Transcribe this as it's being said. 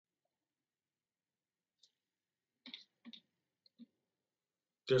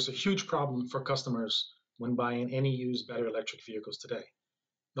There's a huge problem for customers when buying any used battery electric vehicles today,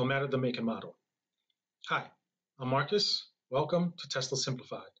 no matter the make and model. Hi, I'm Marcus. Welcome to Tesla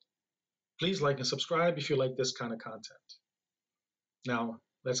Simplified. Please like and subscribe if you like this kind of content. Now,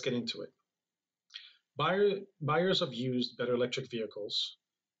 let's get into it. Buyers of used battery electric vehicles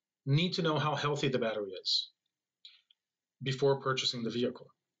need to know how healthy the battery is before purchasing the vehicle.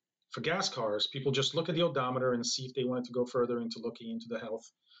 For gas cars, people just look at the odometer and see if they wanted to go further into looking into the health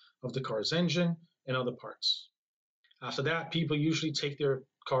of the car's engine and other parts. After that, people usually take their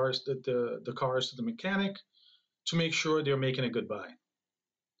cars, the cars to the mechanic to make sure they're making a good buy.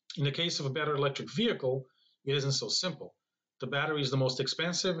 In the case of a battery electric vehicle, it isn't so simple. The battery is the most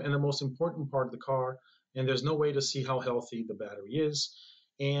expensive and the most important part of the car, and there's no way to see how healthy the battery is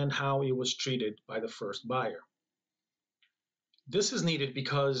and how it was treated by the first buyer. This is needed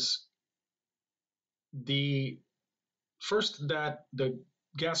because the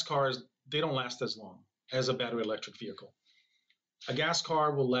gas cars, they don't last as long as a battery electric vehicle. A gas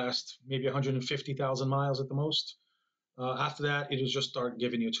car will last maybe 150,000 miles at the most. After that, it'll just start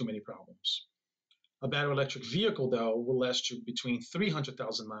giving you too many problems. A battery electric vehicle, though, will last you between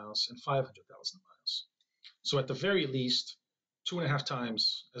 300,000 miles and 500,000 miles. So at the very least, 2.5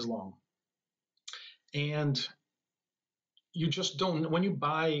 times as long. And you just don't, when you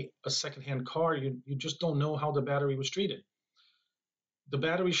buy a secondhand car, you just don't know how the battery was treated. The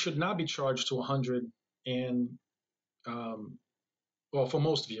battery should not be charged to 100 and, well, for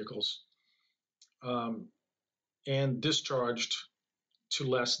most vehicles, and discharged to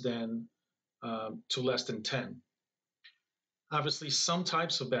less than 10. Obviously, some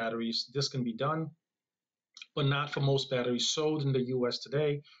types of batteries, this can be done, but not for most batteries sold in the US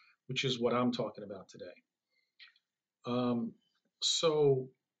today, which is what I'm talking about today. So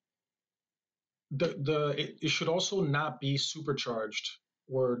it should also not be supercharged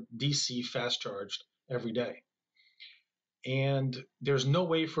or DC fast charged every day. And there's no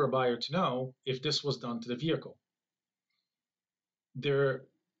way for a buyer to know if this was done to the vehicle. The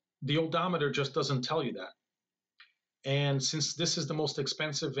odometer just doesn't tell you that. And since this is the most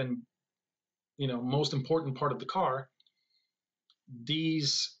expensive and most important part of the car,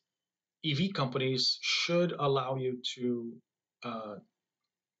 these EV companies should allow you to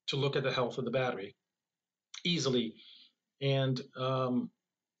look at the health of the battery easily, and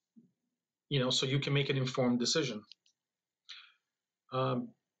so you can make an informed decision.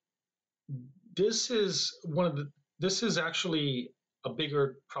 This is actually a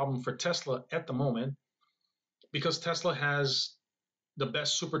bigger problem for Tesla at the moment, because Tesla has the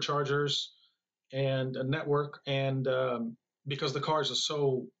best superchargers and a network, and because the cars are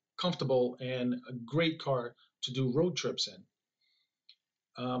so comfortable and a great car to do road trips in.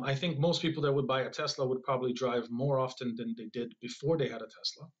 I think most people that would buy a Tesla would probably drive more often than they did before they had a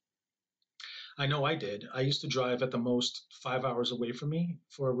Tesla. I know I did. I used to drive at the most 5 hours away from me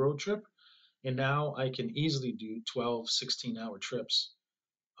for a road trip, and now I can easily do 12, 16-hour trips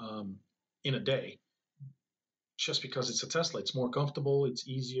in a day, just because it's a Tesla. It's more comfortable, it's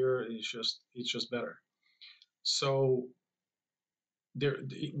easier, it's just better. So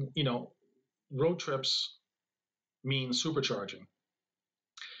road trips mean supercharging.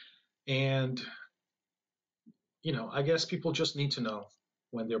 And I guess people just need to know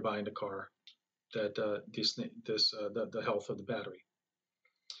when they're buying the car that the health of the battery.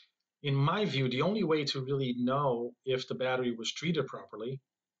 In my view, the only way to really know if the battery was treated properly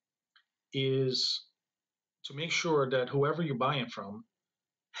is to make sure that whoever you're buying from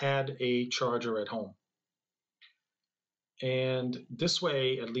had a charger at home. And this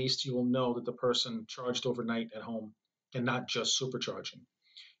way, at least you will know that the person charged overnight at home and not just supercharging.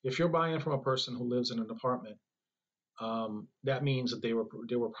 If you're buying from a person who lives in an apartment, that means that they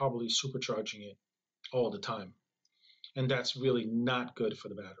were probably supercharging it all the time, and that's really not good for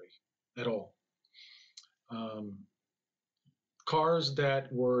the battery at all. Cars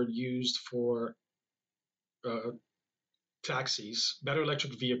that were used for taxis, battery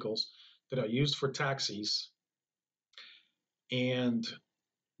electric vehicles that are used for taxis and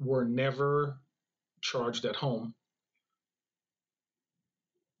were never charged at home,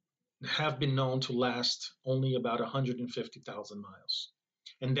 have been known to last only about 150,000 miles.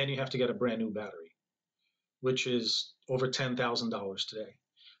 And then you have to get a brand new battery, which is over $10,000 today.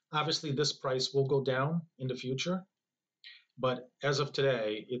 Obviously, this price will go down in the future, but as of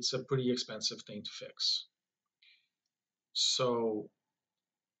today, it's a pretty expensive thing to fix. So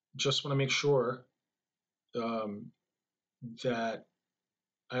just want to make sure that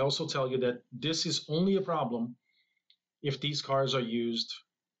I also tell you that this is only a problem if these cars are used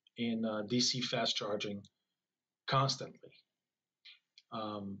in DC fast charging constantly.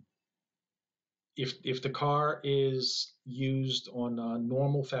 Um, if the car is used on a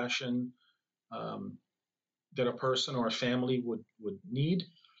normal fashion um, that a person or a family would need,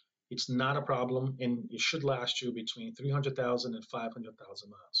 it's not a problem, and it should last you between 300,000 and 500,000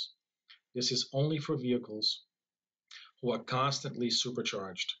 miles. This is only for vehicles who are constantly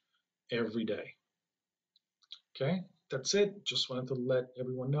supercharged every day. Okay, that's it. Just wanted to let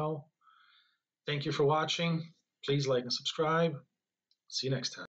everyone know. Thank you for watching. Please like and subscribe. See you next time.